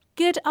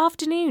Good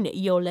afternoon.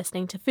 You're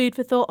listening to Food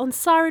for Thought on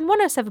Siren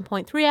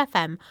 107.3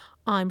 FM.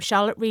 I'm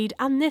Charlotte Reed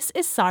and this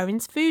is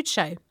Siren's Food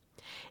Show.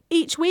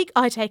 Each week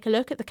I take a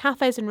look at the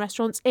cafes and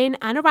restaurants in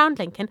and around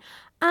Lincoln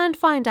and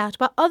find out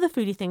about other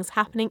foodie things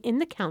happening in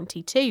the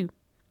county too.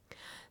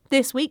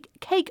 This week,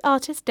 cake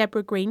artist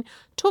Debrah Green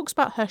talks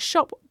about her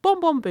shop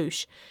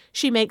Bonbonbouche.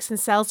 She makes and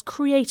sells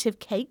creative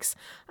cakes,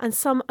 and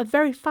some are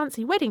very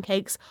fancy wedding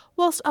cakes,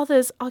 whilst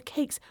others are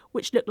cakes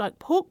which look like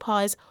pork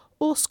pies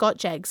or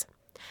Scotch eggs.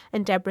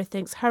 And Debrah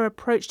thinks her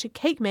approach to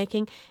cake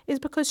making is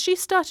because she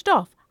started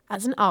off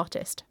as an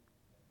artist.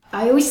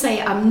 I always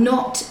say I'm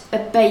not a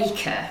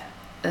baker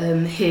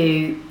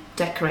who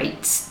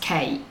decorates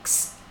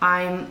cakes.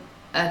 I'm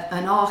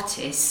an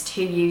artist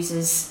who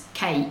uses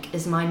cake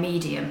as my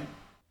medium.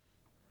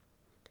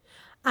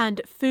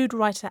 And food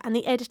writer and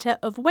the editor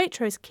of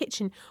Waitrose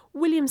Kitchen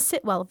William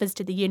Sitwell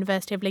visited the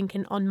University of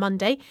Lincoln on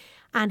Monday,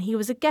 and he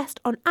was a guest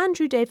on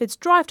Andrew David's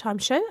Drive Time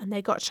show, and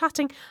they got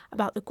chatting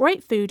about the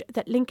great food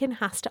that Lincoln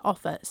has to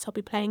offer. So I'll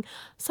be playing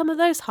some of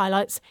those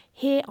highlights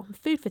here on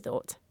Food for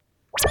Thought.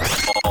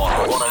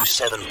 On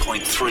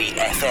 107.3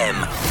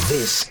 FM,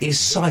 this is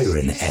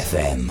Siren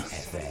FM.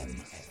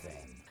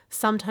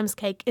 Sometimes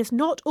cake is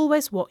not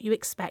always what you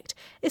expect,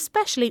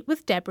 especially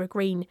with Debrah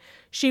Green.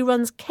 She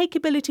runs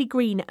Cakeability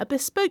Green, a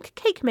bespoke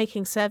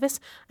cake-making service,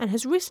 and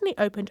has recently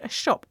opened a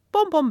shop,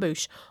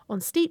 Bonbonbouche,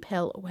 on Steep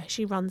Hill, where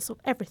she runs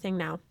everything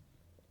now.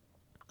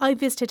 I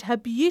visited her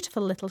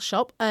beautiful little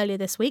shop earlier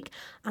this week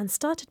and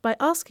started by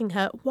asking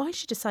her why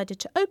she decided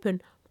to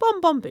open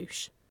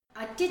Bonbonbouche.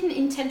 I didn't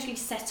intentionally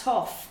set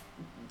off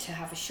to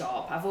have a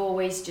shop. I've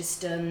always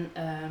just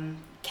done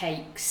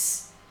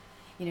cakes.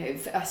 You know,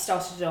 I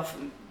started off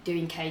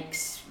doing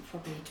cakes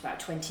probably about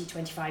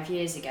 25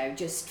 years ago,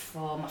 just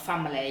for my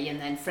family, and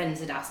then friends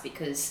had asked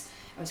because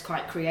I was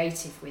quite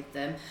creative with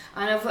them.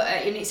 And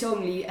it's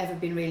only ever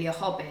been really a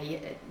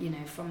hobby,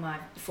 from my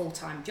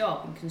full-time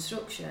job in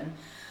construction.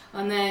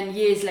 And then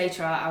years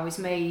later, I was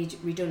made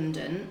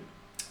redundant,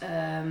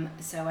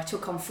 so I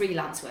took on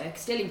freelance work,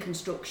 still in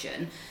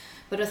construction.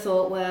 But I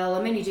thought, well,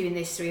 I'm only doing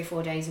this 3 or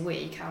 4 days a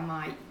week. I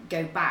might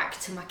go back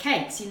to my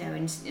cakes,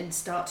 and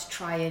start to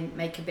try and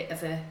make a bit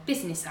of a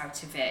business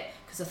out of it,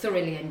 because I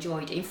thoroughly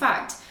enjoyed it. In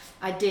fact,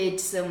 I did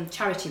some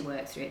charity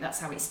work through it. That's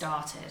how it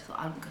started. I thought,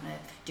 I'm going to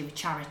do a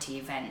charity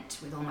event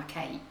with all my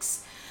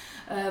cakes.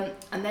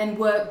 And then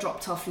work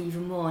dropped off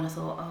even more, and I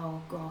thought,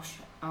 oh gosh,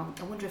 I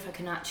wonder if I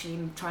can actually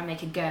try and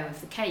make a go of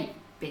the cake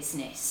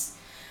business.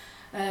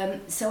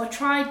 So I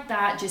tried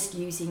that, just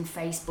using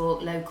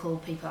Facebook, local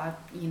people,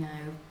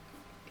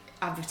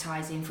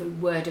 advertising for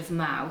word of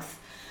mouth.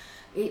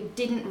 It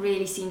didn't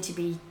really seem to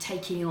be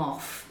taking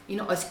off.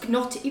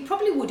 It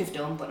probably would have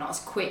done, but not as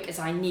quick as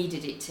I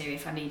needed it to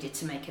if I needed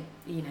to make a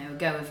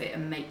go of it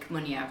and make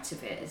money out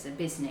of it as a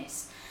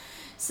business.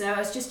 So it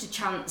was just a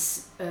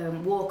chance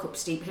walk up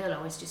Steep Hill.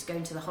 I was just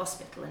going to the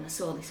hospital and I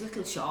saw this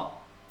little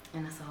shop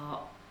and I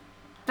thought,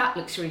 that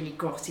looks really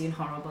grotty and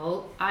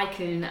horrible. I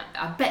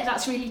bet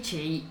that's really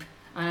cheap.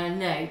 And I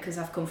know, because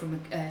I've come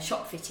from a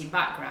shop fitting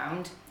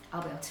background,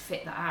 I'll be able to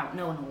fit that out.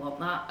 No one will want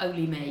that,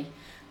 only me.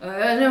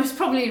 And I was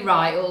probably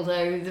right,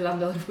 although the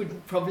landlord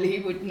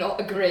would not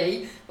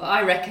agree. But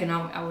I reckon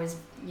I was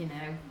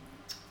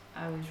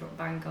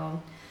bang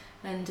on.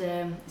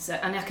 And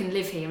I can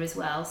live here as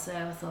well, so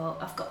I thought,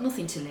 I've got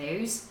nothing to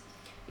lose.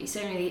 It's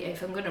only,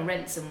 if I'm going to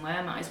rent somewhere,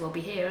 I might as well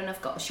be here. And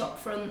I've got a shop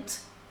front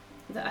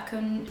that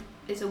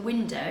is a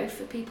window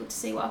for people to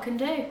see what I can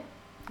do.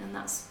 And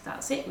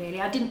that's it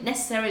really. I didn't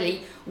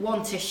necessarily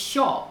want a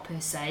shop per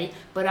se,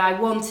 but I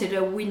wanted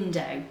a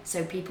window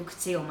so people could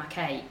see all my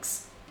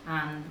cakes.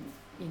 And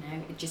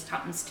it just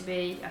happens to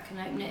be I can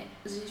open it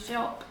as a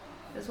shop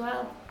as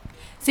well.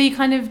 So you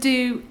kind of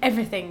do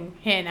everything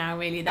here now,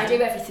 really, then? I do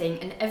everything,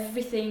 and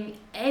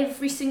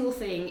every single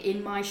thing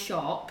in my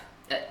shop,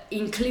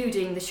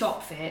 including the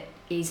shop fit,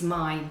 is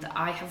mine, that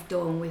I have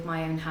done with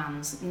my own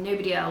hands.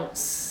 Nobody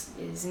else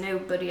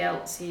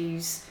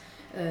who's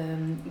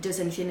does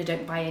anything. I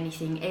don't buy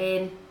anything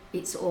in.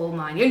 It's all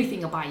mine. The only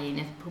thing I buy in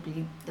are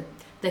probably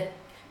the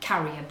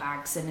carrier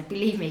bags, and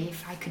believe me,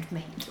 if I could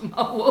make them,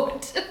 I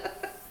would.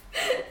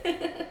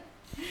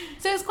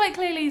 So it's quite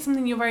clearly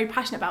something you're very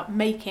passionate about,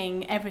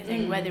 making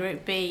everything, whether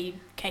it be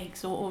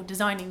cakes or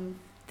designing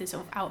the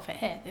sort of outfit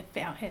here, the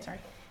fit out here, sorry.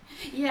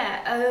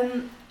 Yeah,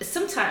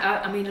 sometimes,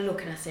 I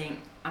look and I think,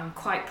 I'm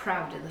quite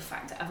proud of the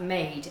fact that I've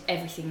made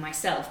everything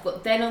myself,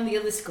 but then on the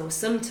other score,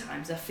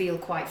 sometimes I feel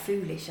quite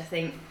foolish. I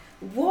think,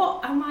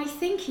 what am I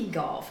thinking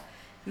of?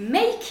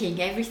 Making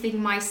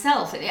everything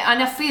myself.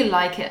 And I feel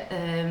like,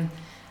 am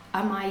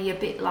I a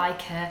bit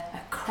like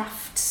a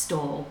craft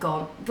stall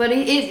gone? But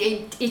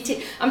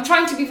I'm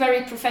trying to be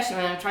very professional,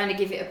 and I'm trying to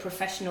give it a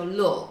professional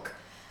look.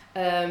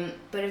 But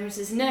everyone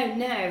says,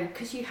 no,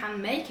 because you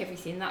hand make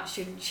everything, that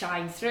shouldn't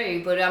shine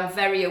through. But I'm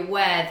very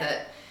aware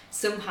that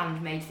some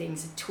handmade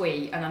things are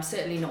twee, and I'm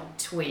certainly not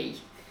twee.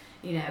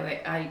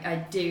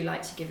 I do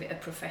like to give it a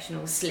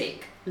professional,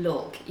 slick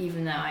look,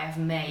 even though I have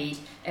made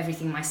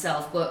everything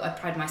myself. But I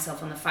pride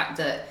myself on the fact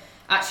that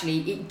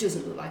Actually, it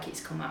doesn't look like it's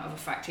come out of a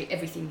factory.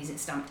 Everything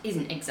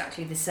isn't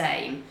exactly the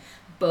same,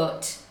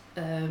 but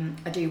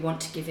I do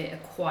want to give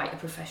it quite a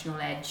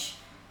professional edge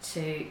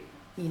to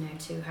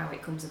how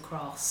it comes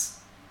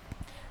across.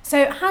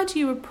 So how do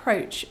you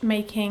approach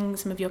making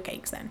some of your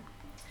cakes then?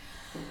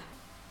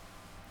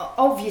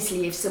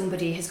 Obviously, if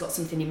somebody has got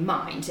something in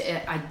mind,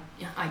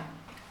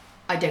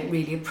 I don't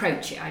really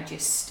approach it. I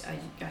just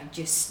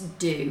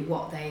do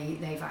what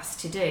they've asked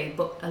to do.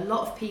 But a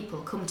lot of people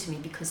come to me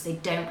because they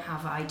don't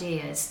have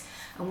ideas,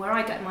 and where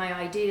I get my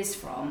ideas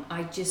from,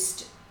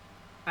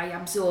 I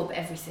absorb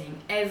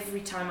everything.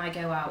 Every time I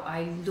go out,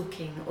 I'm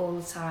looking all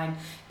the time.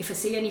 If I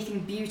see anything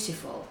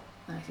beautiful,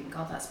 I think,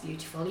 God, that's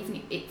beautiful.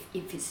 Even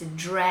if it's a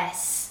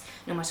dress,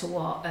 no matter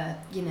what,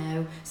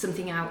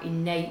 something out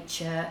in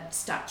nature,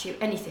 statue,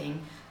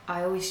 anything,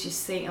 I always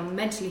just think, I'm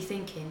mentally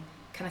thinking,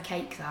 can I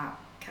cake that?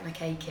 Can I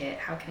cake it?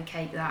 How can I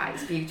cake that?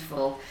 It's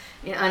beautiful.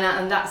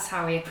 And that's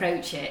how I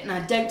approach it. And I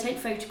don't take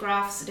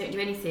photographs, I don't do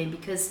anything,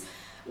 because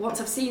once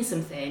I've seen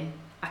something,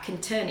 I can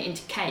turn it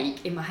into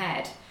cake in my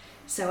head.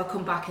 So I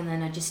come back and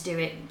then I just do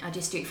it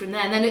from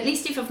there. And then at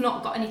least if I've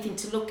not got anything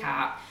to look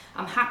at,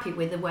 I'm happy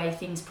with the way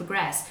things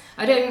progress.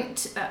 I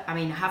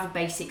have a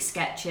basic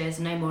sketches,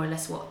 know more or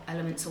less what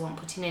elements I want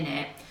putting in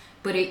it,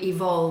 but it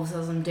evolves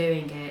as I'm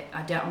doing it.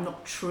 I'm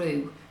not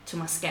true to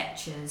my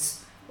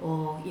sketches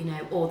or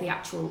the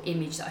actual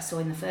image that I saw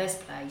in the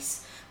first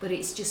place, but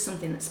it's just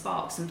something that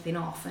sparks something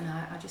off, and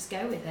I just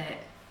go with it.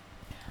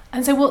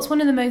 And so what's one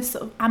of the most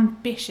sort of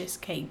ambitious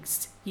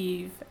cakes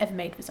you've ever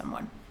made for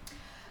someone?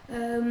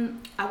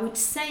 I would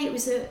say it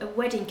was a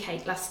wedding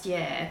cake last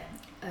year.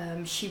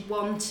 She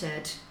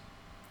wanted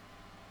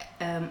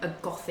a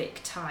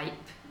gothic type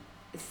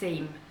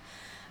theme,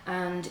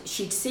 and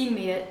she'd seen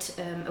me at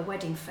a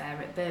wedding fair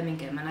at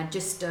Birmingham, and I'd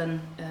just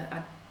done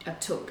I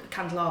took a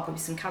candelabra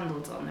with some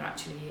candles on there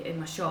actually in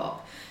my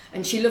shop,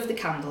 and she loved the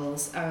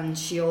candles, and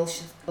she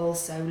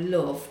also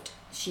loved,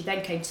 she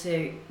then came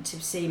to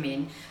see me,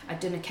 and I'd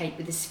done a cake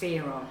with a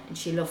sphere on, and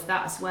she loved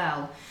that as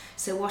well.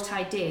 So what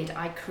I did,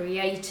 I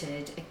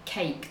created a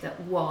cake that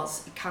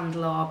was a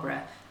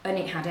candelabra, and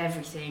it had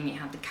everything. It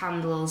had the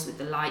candles with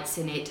the lights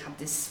in it had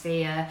the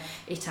sphere,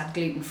 it had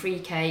gluten-free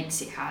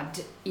cakes, it had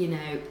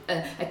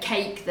a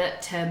cake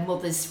that her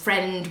mother's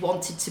friend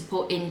wanted to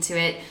put into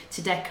it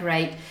to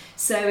decorate.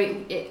 So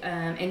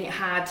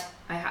I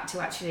had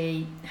to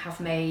actually have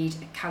made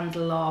a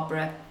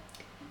candelabra,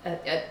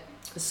 a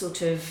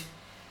sort of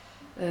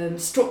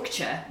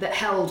structure that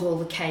held all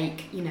the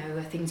cake.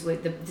 Things where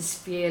the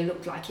sphere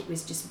looked like it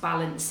was just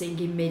balancing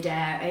in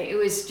midair. It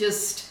was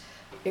just.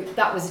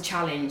 That was a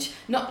challenge,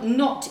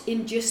 not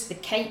in just the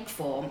cake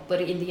form,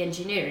 but in the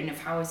engineering of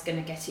how I was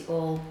going to get it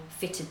all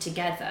fitted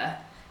together,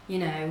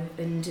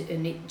 and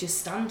it just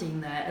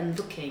standing there and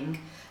looking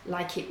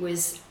like it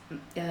was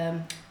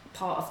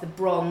part of the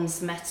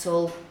bronze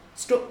metal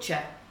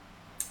structure.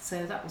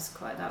 So that was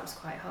quite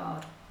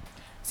hard.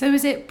 So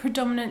is it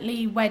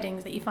predominantly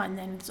weddings that you find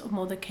then, sort of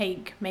more the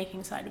cake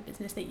making side of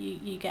business that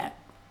you get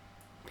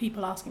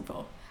people asking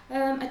for?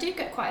 I do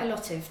get quite a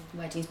lot of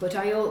weddings, but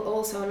I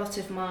also a lot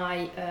of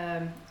my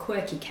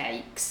quirky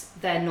cakes,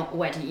 they're not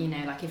wedding,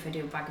 like if I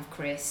do a bag of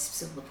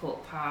crisps or the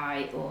pork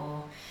pie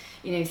or,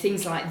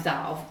 things like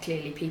that.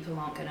 Clearly people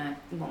aren't going to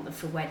want them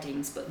for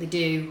weddings, but they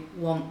do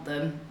want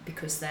them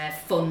because they're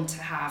fun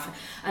to have.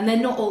 And they're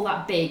not all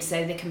that big,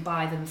 so they can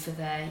buy them for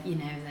their,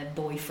 their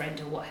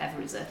boyfriend or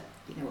whatever as a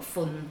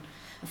fun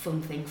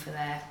thing for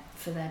their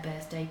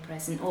birthday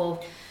present. Or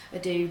I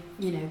do,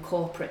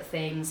 corporate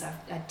things.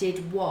 I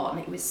did one,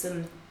 it was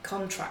some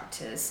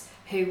contractors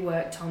who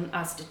worked on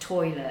Asda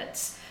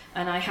toilets,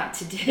 and I had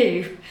to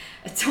do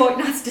a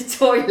Asda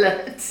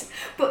toilet,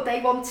 but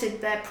they wanted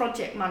their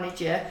project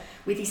manager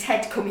with his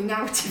head coming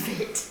out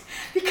of it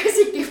because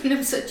he'd given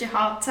them such a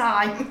hard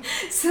time.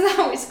 So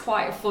that was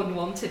quite a fun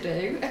one to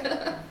do.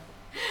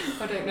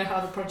 I don't know how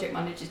the project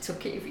manager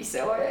took it, if he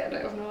saw it, I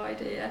have no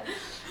idea.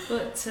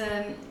 But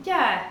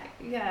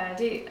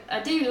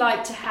I do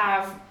like to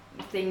have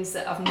things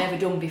that I've never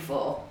done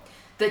before,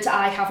 that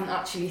I haven't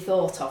actually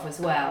thought of as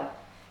well,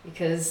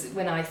 because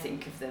when I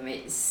think of them,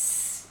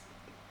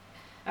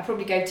 I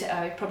probably go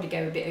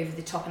a bit over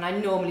the top, and I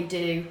normally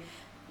do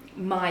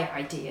my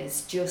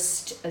ideas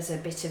just as a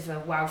bit of a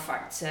wow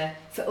factor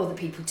for other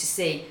people to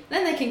see.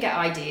 Then they can get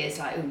ideas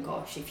like, oh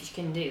gosh, if she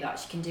can do that,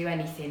 she can do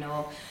anything.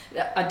 Or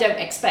I don't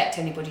expect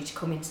anybody to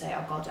come in and say,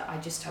 oh God, I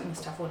must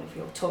have one of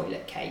your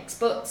toilet cakes.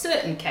 But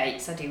certain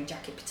cakes, I do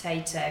jacket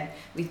potato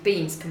with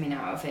beans coming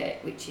out of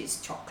it, which is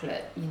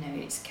chocolate,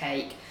 it's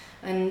cake.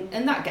 And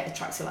that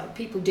attracts a lot.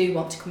 People do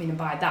want to come in and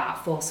buy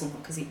that for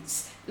someone because it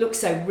looks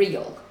so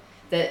real.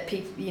 That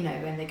people,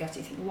 when they get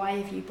it, think, why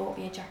have you bought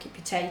me a jacket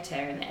potato?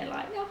 And they're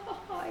like,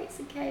 oh, it's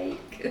a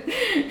cake.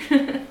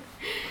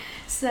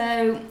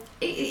 So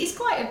it's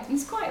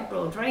quite a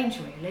broad range,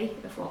 really,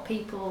 of what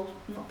people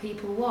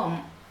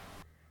want.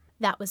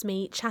 That was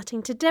me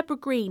chatting to Debrah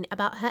Green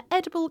about her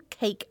edible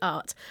cake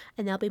art,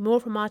 and there'll be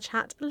more from our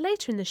chat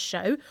later in the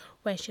show,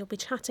 where she'll be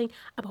chatting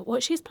about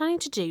what she's planning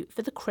to do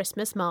for the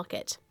Christmas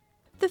market.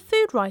 The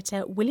food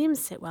writer William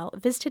Sitwell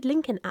visited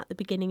Lincoln at the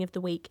beginning of the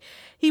week.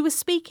 He was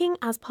speaking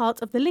as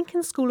part of the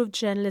Lincoln School of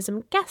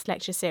Journalism guest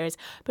lecture series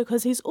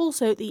because he's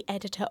also the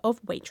editor of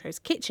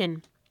Waitrose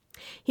Kitchen.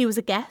 He was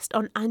a guest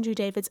on Andrew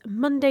David's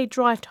Monday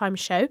Drive Time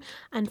show,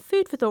 and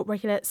Food for Thought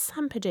regular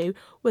Sam Perdue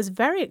was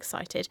very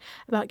excited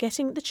about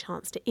getting the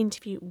chance to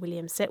interview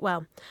William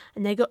Sitwell,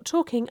 and they got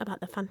talking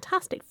about the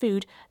fantastic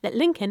food that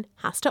Lincoln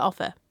has to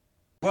offer.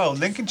 Well,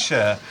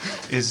 Lincolnshire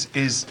is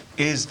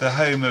the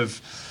home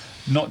of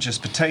not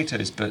just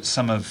potatoes, but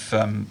some of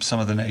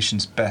the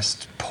nation's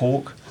best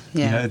pork.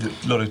 Yeah. You know,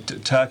 a lot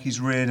of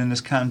turkeys reared in this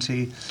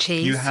county.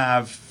 Cheese. You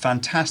have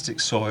fantastic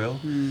soil.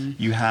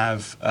 You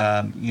have,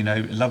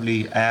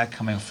 lovely air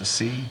coming off the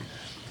sea.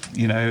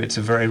 You know,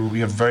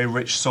 we have very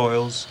rich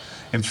soils.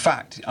 In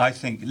fact, I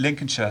think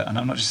Lincolnshire, and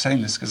I'm not just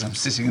saying this because I'm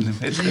sitting in the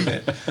middle of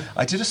it,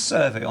 I did a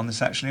survey on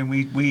this actually, and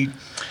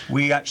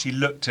we actually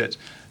looked at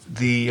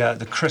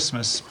the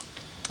Christmas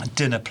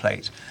dinner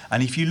plate.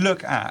 And if you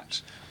look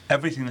at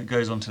everything that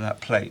goes onto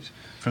that plate,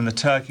 from the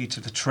turkey to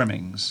the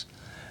trimmings,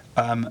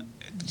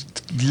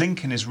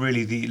 Lincolnshire is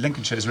really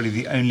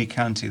the only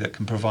county that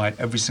can provide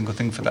every single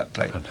thing for that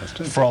plate.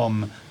 Fantastic.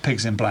 From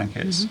pigs in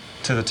blankets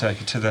to the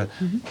turkey to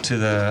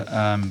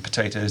the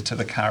potatoes to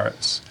the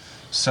carrots.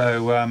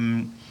 So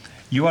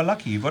you are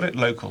lucky. You've got it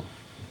local.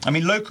 I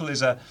mean, local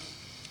is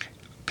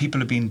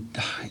people have been.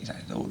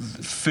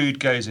 Food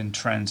goes in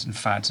trends and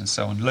fads and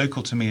so on.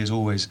 Local to me is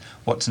always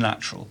what's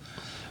natural.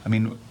 I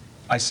mean,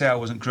 I say I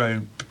wasn't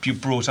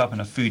brought up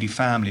in a foodie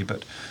family,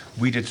 but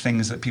we did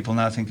things that people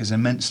now think is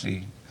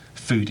immensely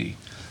foodie.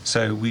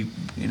 So we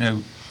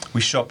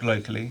shopped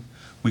locally.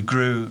 We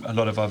grew a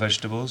lot of our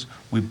vegetables.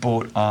 We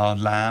bought our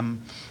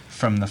lamb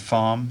from the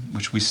farm,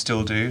 which we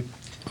still do,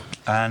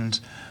 and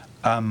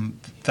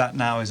that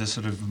now is a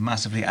sort of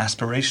massively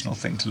aspirational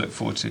thing to look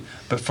forward to.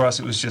 But for us,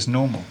 it was just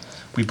normal.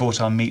 We bought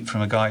our meat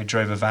from a guy who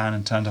drove a van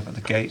and turned up at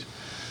the gate,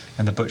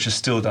 and the butcher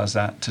still does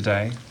that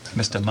today,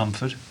 Mr.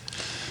 Mumford.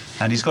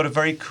 And he's got a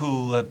very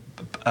cool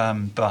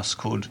bus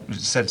called, it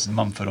says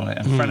Mumford on it,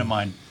 and a friend of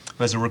mine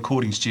who has a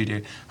recording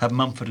studio had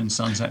Mumford and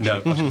Sons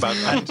actually. No, about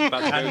to go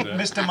And there.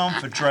 Mr.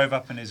 Mumford drove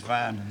up in his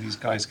van, and these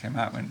guys came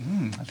out and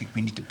went, I think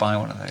we need to buy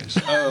one of those.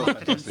 Oh,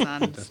 Mumford and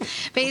Sons.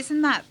 But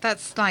isn't that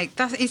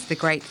is the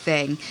great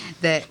thing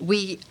that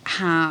we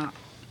have.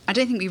 I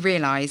don't think we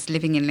realise,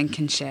 living in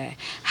Lincolnshire,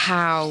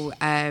 how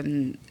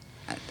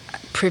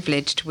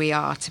privileged we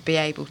are to be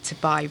able to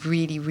buy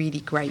really, really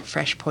great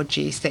fresh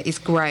produce that is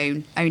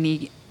grown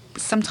only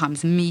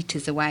sometimes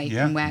metres away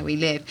from where we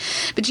live.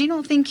 But do you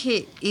not think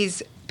it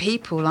is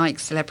people like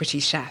celebrity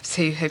chefs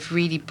who have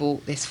really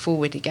brought this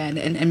forward again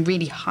and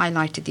really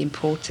highlighted the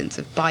importance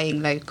of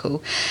buying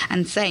local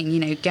and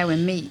saying, go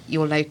and meet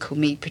your local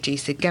meat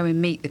producer, go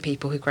and meet the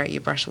people who grow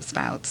your Brussels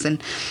sprouts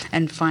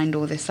and find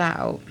all this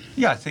out?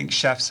 Yeah, I think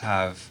chefs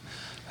have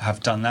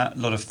done that. A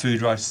lot of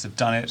food writers have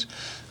done it.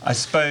 I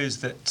suppose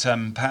that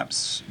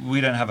perhaps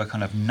we don't have a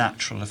kind of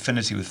natural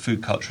affinity with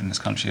food culture in this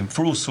country, and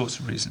for all sorts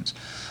of reasons.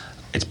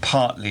 It's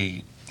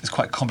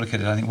quite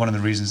complicated. I think one of the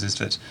reasons is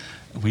that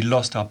we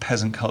lost our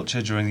peasant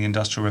culture during the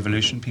Industrial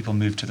Revolution. People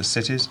moved to the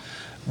cities.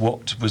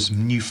 What was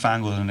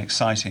newfangled and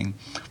exciting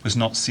was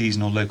not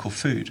seasonal local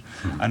food.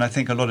 And I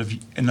think in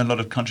a lot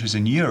of countries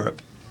in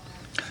Europe,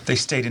 they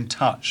stayed in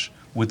touch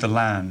with the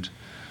land,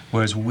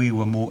 whereas we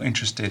were more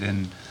interested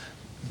in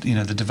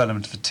the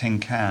development of the tin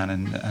can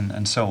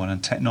and so on,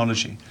 and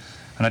technology.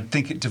 And I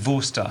think it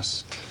divorced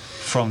us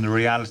from the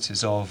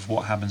realities of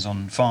what happens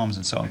on farms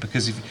and so on.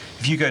 Because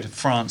if you go to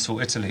France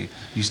or Italy,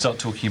 you start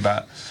talking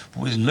about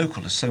what is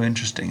local is so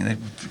interesting, and they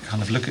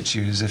kind of look at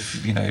you as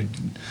if,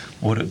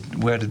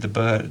 where did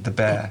the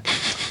bear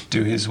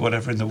do his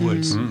whatever in the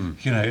woods?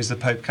 Is the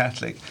Pope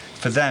Catholic?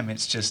 For them,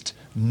 it's just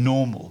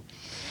normal.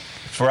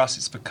 For us,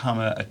 it's become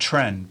a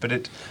trend.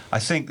 But I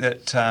think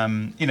that,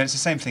 it's the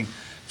same thing.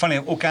 Funny,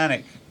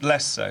 organic,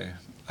 less so.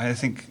 I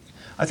think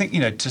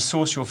to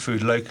source your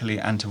food locally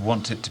and to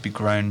want it to be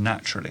grown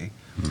naturally,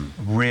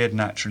 reared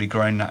naturally,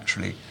 grown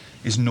naturally,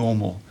 is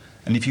normal.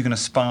 And if you can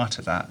aspire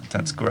to that,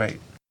 that's great.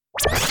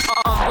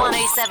 On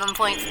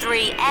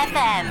 107.3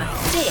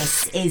 FM,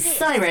 this is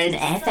Siren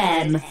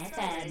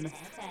FM.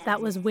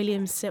 That was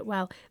William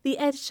Sitwell, the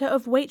editor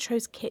of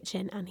Waitrose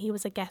Kitchen, and he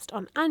was a guest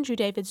on Andrew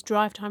David's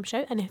Drive Time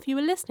show. And if you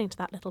were listening to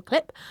that little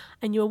clip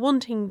and you're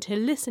wanting to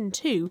listen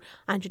to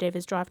Andrew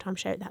David's Drive Time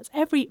show, that's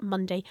every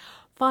Monday,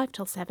 5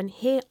 till 7,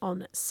 here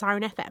on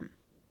Siren FM.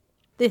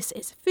 This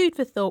is Food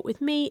for Thought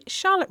with me,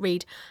 Charlotte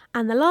Reid,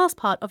 and the last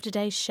part of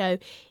today's show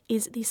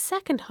is the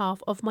second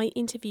half of my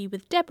interview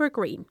with Debrah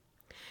Green.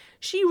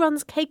 She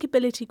runs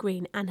Cakeability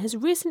Green and has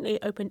recently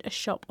opened a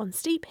shop on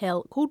Steep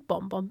Hill called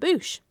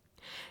Bonbonbouche.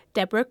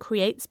 Debrah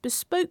creates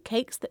bespoke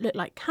cakes that look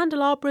like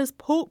candelabras,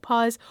 pork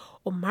pies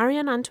or Marie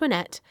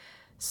Antoinette.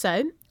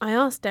 So I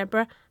asked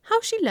Debrah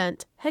how she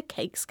learnt her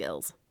cake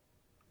skills.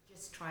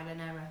 Just trial and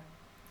error.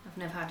 I've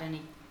never had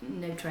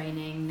no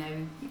training,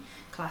 no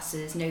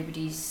classes,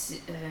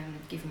 nobody's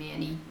given me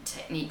any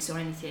techniques or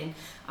anything.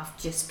 I've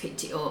just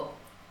picked it up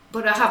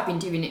but I have been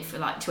doing it for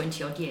like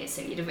 20 odd years,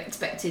 so I'd have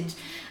expected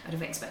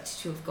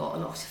to have got a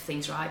lot of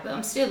things right, but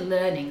I'm still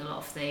learning a lot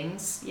of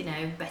things, you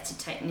know, better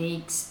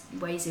techniques,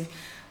 ways of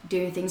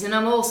doing things. And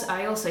I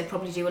also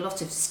probably do a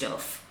lot of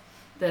stuff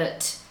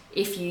that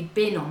if you'd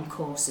been on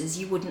courses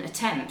you wouldn't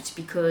attempt,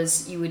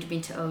 because you would have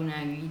been told, oh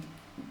no, you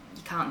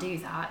can't do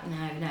that,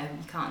 no,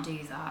 you can't do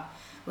that.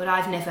 But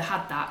I've never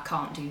had that,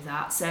 can't do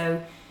that.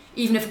 So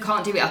even if I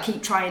can't do it, I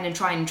keep trying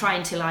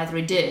till either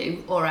I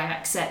do or I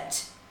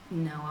accept,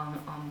 no,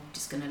 I'm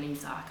just going to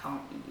leave that.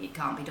 It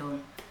can't be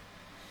done.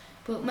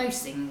 But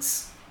most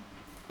things,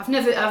 I've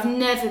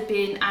never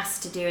been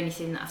asked to do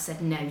anything that I've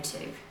said no to.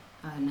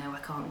 Oh no, I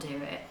can't do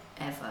it,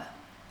 ever.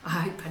 I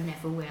hope I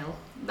never will.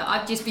 That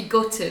I'd just be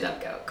gutted. I'd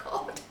go,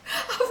 oh God,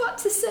 I've had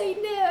to say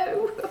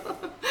no.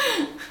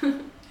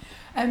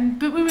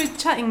 But we were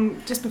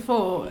chatting just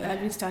before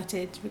we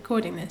started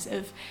recording this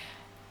of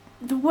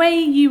the way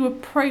you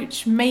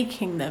approach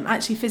making them,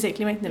 actually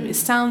physically making them. It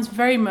sounds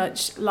very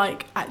much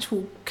like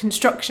actual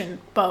construction,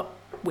 but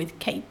with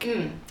cake.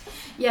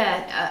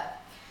 Yeah,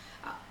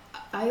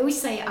 I always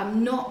say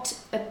I'm not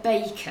a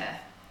baker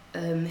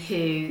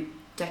who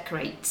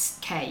decorates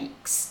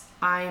cakes.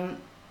 I'm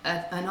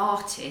an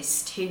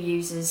artist who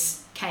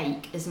uses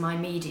cake as my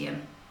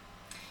medium.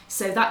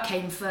 So that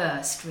came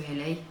first,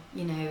 really,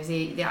 you know,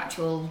 the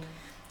actual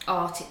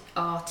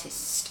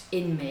artist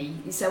in me.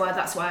 So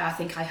that's why I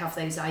think I have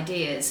those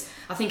ideas.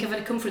 I think if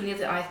I'd come from the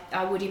other,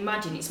 I would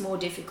imagine it's more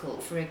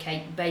difficult for a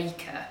cake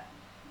baker,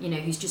 you know,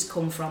 who's just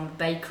come from a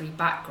bakery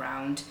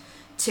background,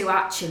 to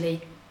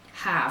actually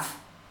have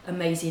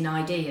amazing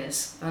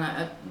ideas. And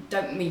I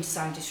don't mean to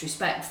sound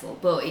disrespectful,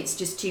 but it's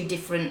just two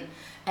different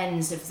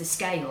ends of the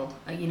scale.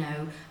 You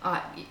know,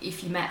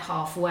 if you met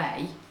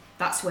halfway,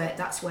 that's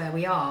where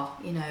we are.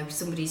 You know,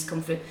 somebody's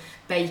come from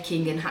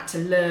baking and had to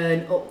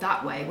learn up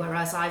that way,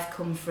 whereas I've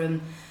come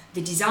from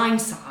the design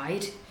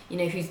side, you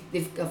know,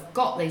 they've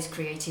got those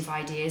creative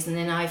ideas, and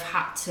then I've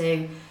had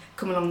to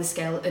come along the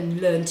scale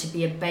and learn to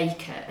be a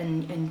baker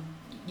and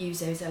use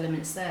those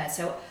elements there.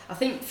 So I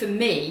think for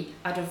me,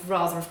 I'd have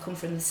rather have come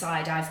from the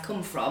side I've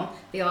come from,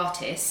 the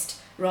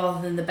artist,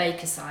 rather than the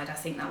baker side. I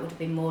think that would have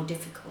been more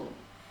difficult.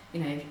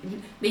 You know,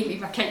 maybe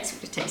my cakes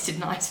would have tasted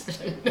nice,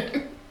 I don't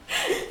know.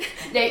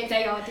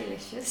 They are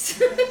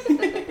delicious.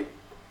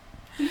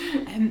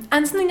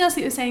 And something else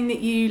that you're saying that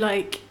you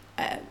like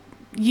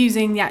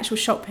using the actual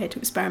shop here to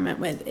experiment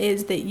with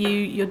is that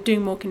you're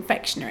doing more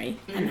confectionery.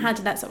 And how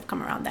did that sort of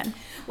come around then?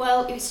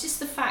 Well, it was just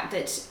the fact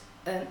that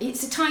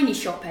it's a tiny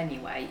shop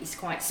anyway. It's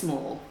quite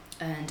small,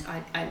 and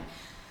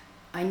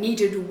I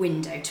needed a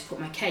window to put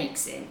my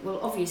cakes in. Well,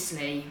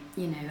 obviously,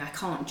 you know, I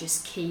can't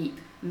just keep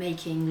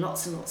making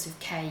lots and lots of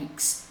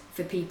cakes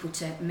for people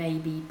to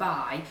maybe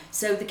buy.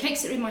 So the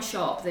cakes that are in my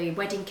shop, the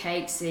wedding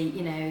cakes, the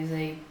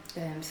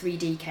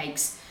 3D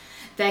cakes,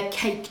 they're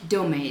cake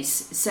dummies,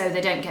 so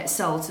they don't get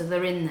sold, so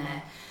they're in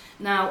there.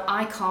 Now,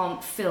 I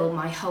can't fill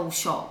my whole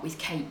shop with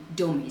cake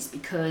dummies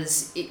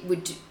because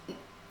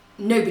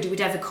nobody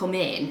would ever come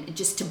in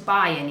just to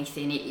buy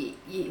anything.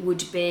 It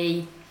would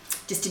be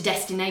just a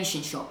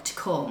destination shop to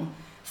come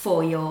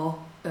for your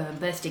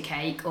birthday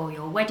cake or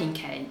your wedding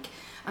cake.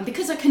 And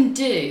because I can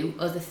do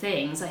other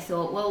things, I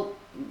thought, well,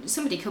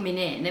 somebody coming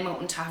in, they might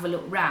want to have a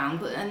look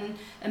round, and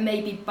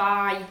maybe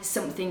buy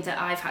something that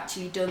I've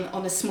actually done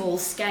on a small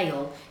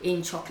scale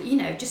in chocolate, you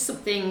know, just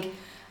something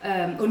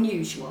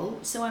unusual.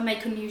 So I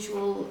make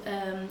unusual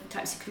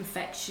types of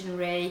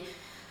confectionery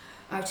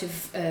out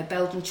of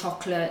Belgian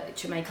chocolate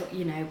to make,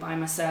 you know, by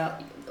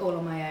myself, all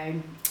on my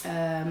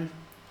own.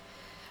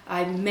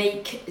 I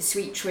make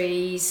sweet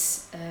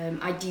trees,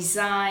 I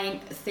design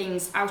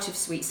things out of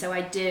sweets, so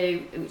I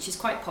do, which is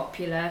quite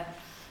popular,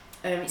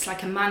 it's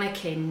like a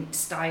mannequin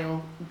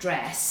style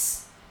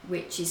dress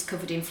which is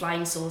covered in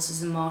flying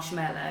saucers and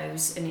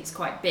marshmallows, and it's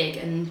quite big,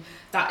 and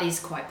that is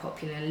quite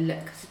popular.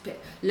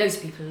 Loads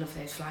of people love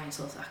those flying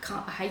saucers.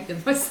 I hate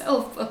them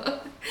myself,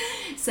 but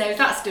so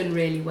that's done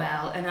really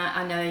well. And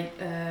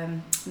I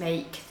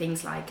make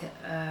things like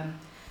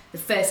the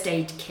first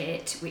aid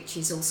kit, which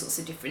is all sorts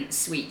of different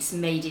sweets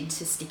made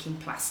into sticking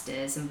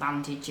plasters and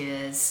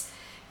bandages.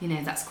 You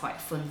know, that's quite a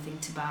fun thing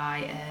to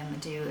buy. I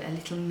do a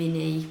little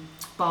mini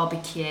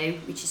barbecue,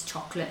 which is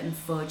chocolate and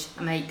fudge.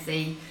 I make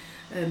the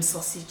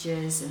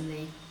sausages and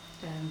the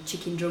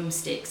chicken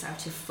drumsticks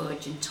out of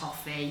fudge and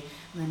toffee.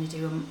 And then I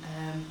do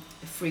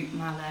a fruit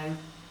mallow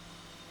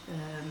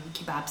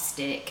kebab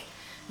stick,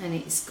 and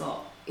it's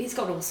got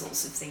all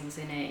sorts of things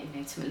in it, you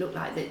know, to look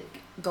like the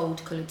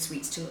gold coloured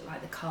sweets to look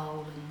like the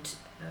coal,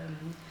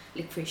 and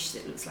licorice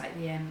that looks like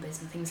the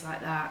embers and things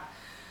like that.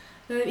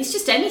 It's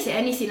just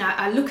anything.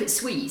 I look at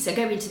sweets. I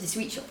go into the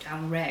sweet shop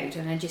down the road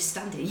and I just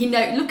stand there. You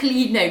know, luckily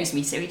he knows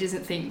me, so he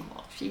doesn't think,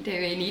 what's she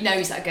doing? He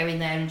knows that I go in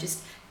there and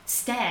just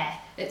stare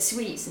at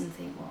sweets and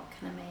think, what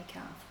can I make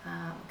out of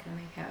that? What can I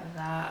make out of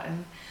that?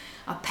 And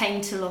I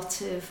paint a lot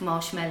of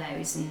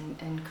marshmallows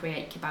and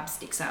create kebab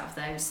sticks out of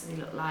those, so they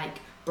look like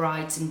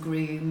brides and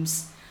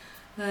grooms.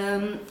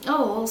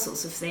 All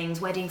sorts of things.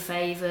 Wedding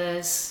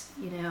favours.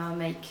 You know, I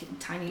make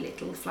tiny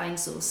little flying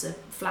saucer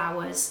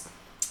flowers,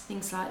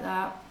 things like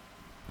that.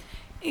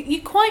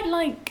 You quite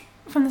like,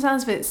 from the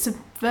sounds of it,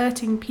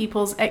 subverting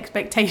people's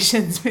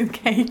expectations with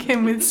cake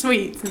and with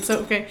sweets and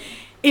sort of go,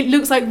 it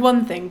looks like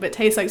one thing but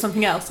tastes like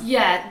something else.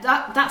 Yeah,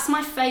 that's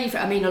my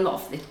favourite. I mean, a lot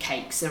of the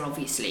cakes are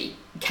obviously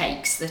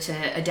cakes that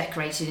are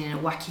decorated in a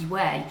wacky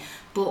way,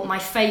 but my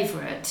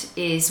favourite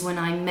is when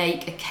I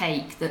make a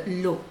cake that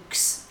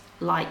looks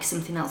like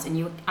something else and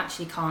you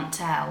actually can't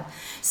tell.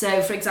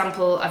 So, for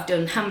example, I've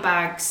done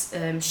handbags,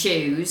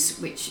 shoes,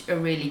 which are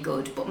really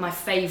good, but my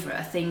favourite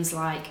are things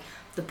like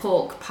the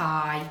pork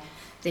pie,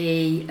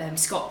 the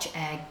Scotch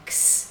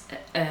eggs,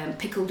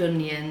 pickled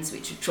onions,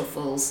 which are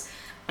truffles.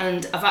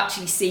 And I've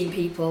actually seen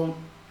people,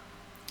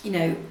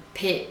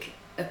 pick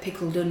a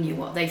pickled onion,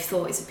 what they've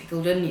thought is a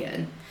pickled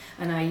onion,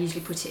 and I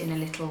usually put it in a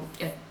little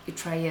a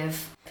tray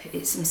of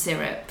some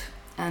syrup,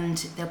 and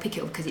they'll pick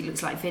it up because it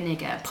looks like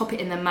vinegar, pop it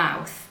in their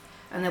mouth,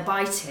 and they'll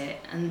bite it,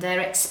 and they're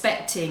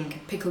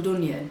expecting pickled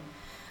onion.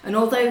 And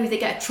although they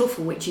get a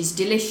truffle, which is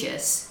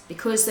delicious,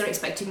 because they're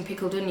expecting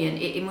pickled onion,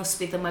 it must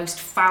be the most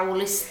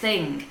foulest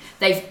thing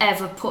they've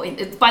ever put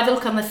in. By the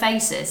look on their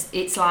faces,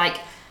 it's like,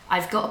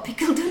 I've got a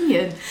pickled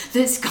onion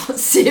that's got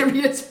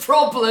serious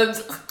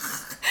problems.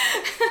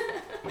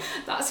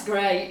 That's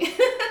great.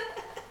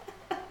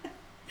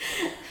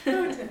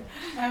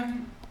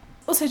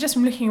 Also, just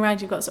from looking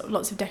around, you've got sort of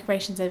lots of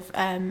decorations of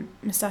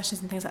moustaches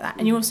and things like that.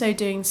 And you're also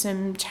doing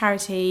some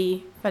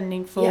charity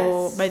funding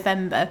for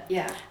Movember.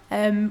 Yeah.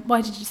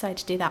 Why did you decide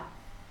to do that?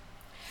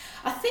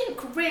 I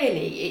think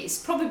really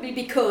it's probably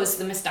because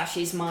the moustache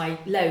is my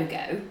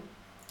logo,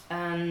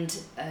 and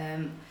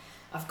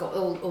I've got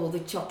all the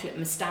chocolate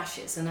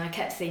moustaches, and I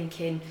kept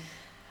thinking,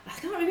 I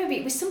can't remember,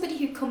 it was somebody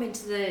who'd come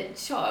into the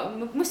shop,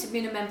 it must have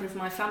been a member of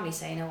my family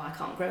saying, I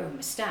can't grow a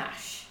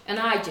moustache. And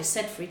I just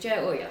said for a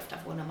joke, you have to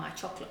have one of my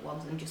chocolate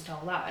ones and just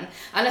hold that.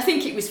 And I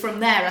think it was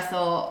from there I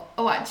thought,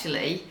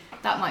 actually,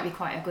 that might be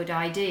quite a good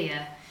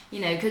idea.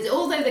 Because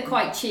although they're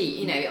quite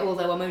cheap,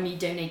 although I'm only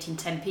donating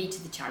 10p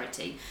to the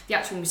charity, the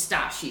actual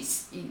moustache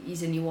is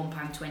only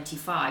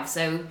 £1.25.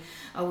 So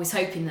I was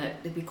hoping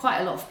that there'd be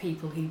quite a lot of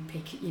people who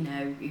pick,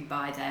 who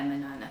buy them,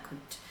 and I could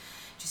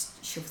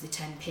just shove the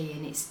 10p,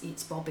 and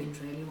it's bobbins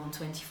really,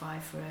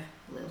 £1.25 for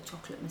a little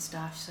chocolate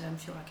moustache. So I'm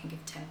sure I can give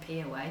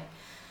 10p away.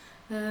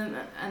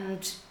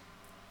 And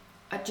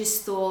I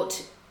just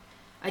thought,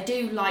 I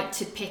do like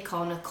to pick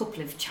on a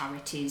couple of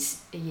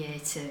charities a year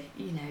to,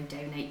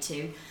 donate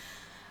to.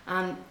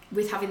 And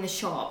with having the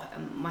shop,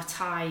 my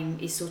time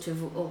is sort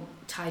of all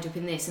tied up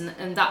in this,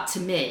 and that to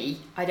me,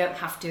 I don't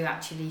have to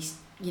actually,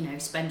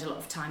 spend a lot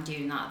of time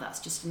doing that. That's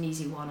just an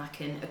easy one.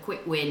 A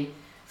quick win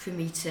for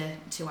me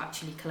to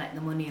actually collect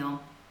the money on.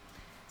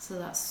 So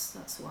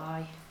that's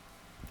why.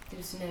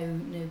 There's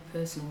no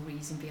personal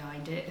reason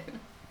behind it.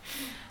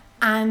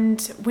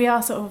 And we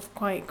are sort of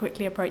quite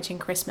quickly approaching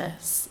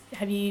Christmas.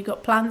 Have you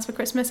got plans for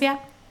Christmas yet?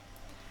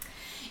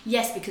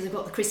 Yes, because I've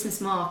got the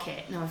Christmas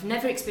market. Now, I've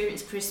never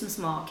experienced a Christmas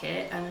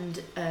market,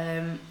 and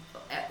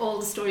all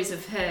the stories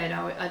I've heard,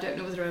 I don't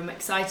know whether I'm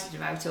excited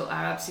about it or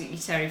I'm absolutely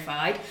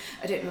terrified.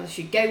 I don't know if I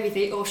should go with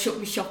it or shut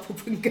my shop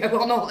up and go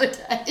on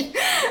holiday.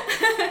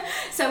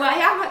 So I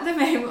am at the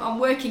moment, I'm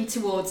working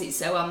towards it,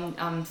 so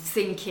I'm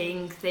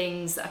thinking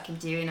things that I can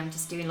do, and I'm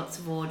just doing lots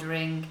of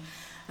ordering.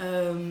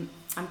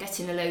 I'm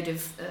getting a load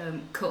of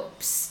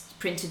cups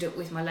printed up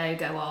with my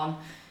logo on,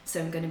 so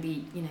I'm going to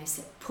be,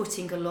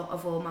 putting a lot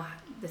of all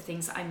the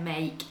things that I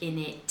make in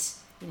it,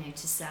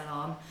 to sell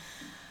on.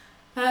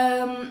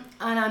 And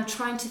I'm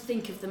trying to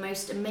think of the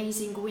most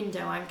amazing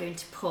window I'm going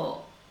to put.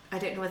 I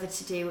don't know whether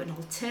to do an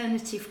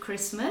alternative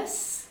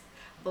Christmas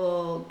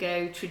or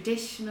go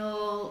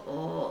traditional,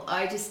 or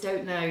I just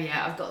don't know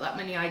yet. I've got that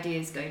many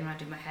ideas going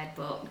around in my head,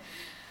 but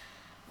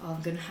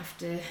I'm going to have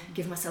to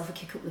give myself a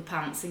kick up the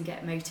pants and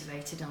get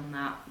motivated on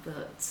that.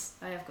 But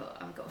I've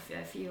got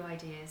a few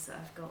ideas that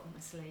I've got on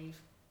my sleeve.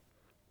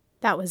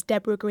 That was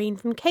Debrah Green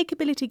from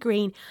Cakeability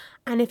Green.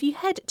 And if you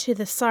head to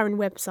the Siren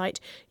website,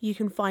 you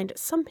can find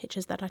some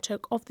pictures that I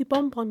took of the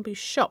Bonbonbouche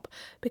shop,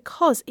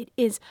 because it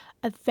is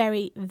a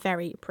very,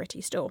 very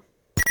pretty store.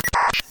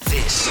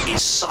 This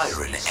is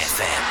Siren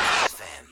FM.